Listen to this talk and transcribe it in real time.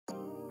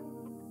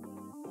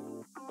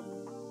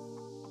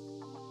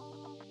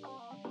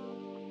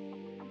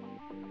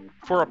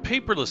For a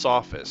paperless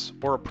office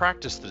or a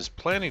practice that is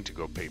planning to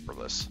go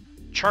paperless,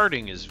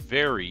 charting is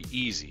very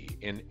easy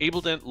in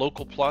ABELDent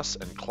Local Plus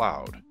and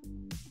Cloud.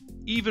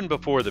 Even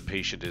before the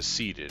patient is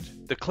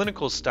seated, the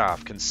clinical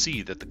staff can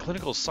see that the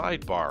clinical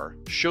sidebar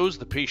shows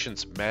the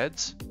patient's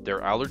meds,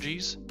 their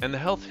allergies, and the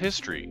health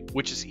history,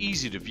 which is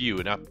easy to view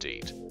and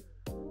update.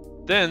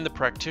 Then the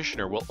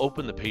practitioner will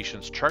open the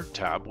patient's chart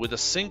tab with a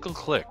single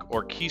click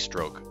or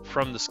keystroke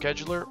from the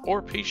scheduler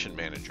or patient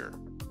manager.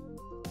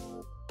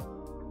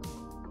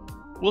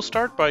 We'll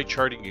start by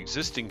charting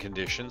existing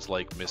conditions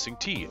like missing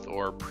teeth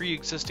or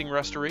pre-existing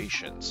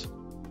restorations.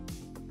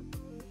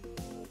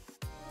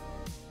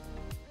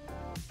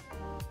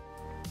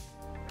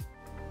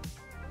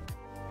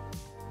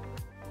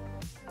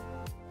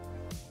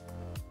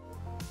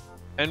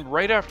 And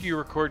right after you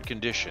record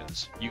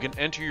conditions, you can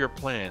enter your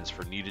plans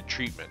for needed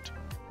treatment,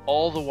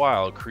 all the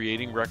while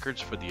creating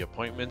records for the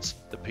appointments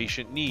the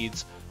patient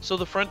needs so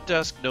the front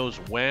desk knows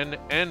when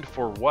and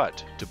for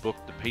what to book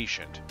the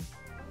patient.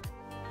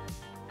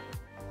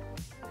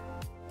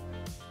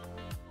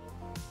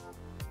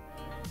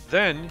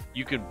 Then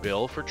you can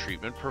bill for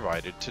treatment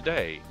provided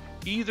today,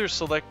 either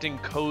selecting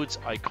codes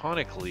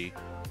iconically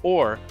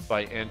or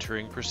by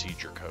entering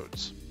procedure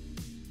codes.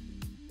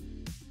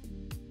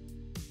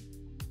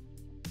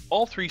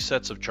 All three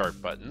sets of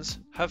chart buttons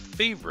have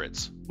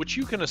favorites, which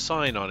you can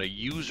assign on a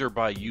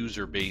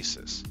user-by-user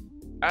basis,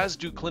 as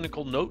do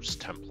clinical notes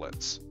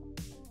templates.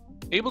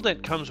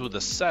 ABELDent comes with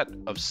a set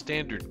of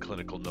standard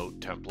clinical note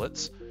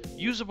templates,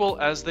 usable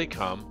as they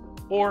come,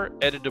 or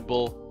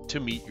editable to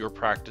meet your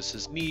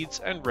practice's needs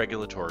and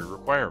regulatory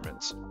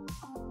requirements.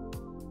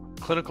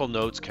 Clinical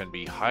notes can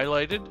be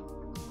highlighted,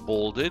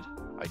 bolded,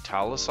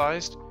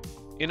 italicized,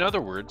 in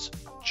other words,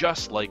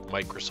 just like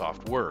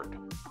Microsoft Word.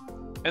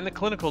 And the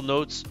clinical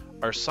notes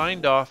are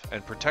signed off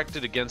and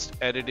protected against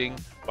editing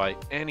by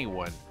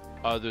anyone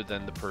other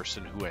than the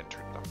person who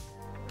entered them.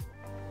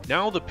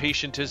 Now the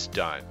patient is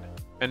done,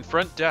 and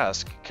front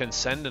desk can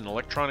send an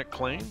electronic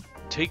claim,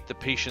 take the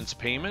patient's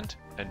payment,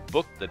 and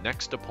book the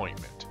next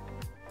appointment.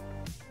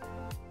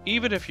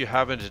 Even if you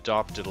haven't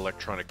adopted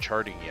electronic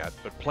charting yet,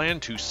 but plan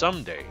to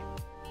someday,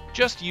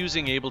 just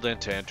using ABELDent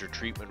to enter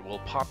treatment will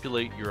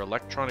populate your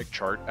electronic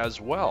chart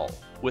as well,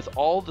 with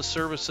all the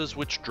services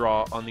which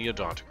draw on the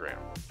odontogram.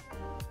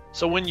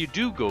 So when you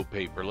do go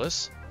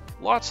paperless,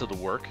 lots of the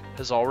work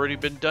has already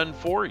been done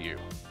for you.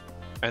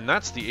 And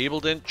that's the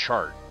ABELDent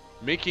chart,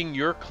 making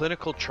your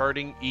clinical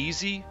charting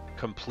easy,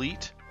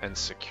 complete, and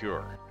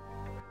secure.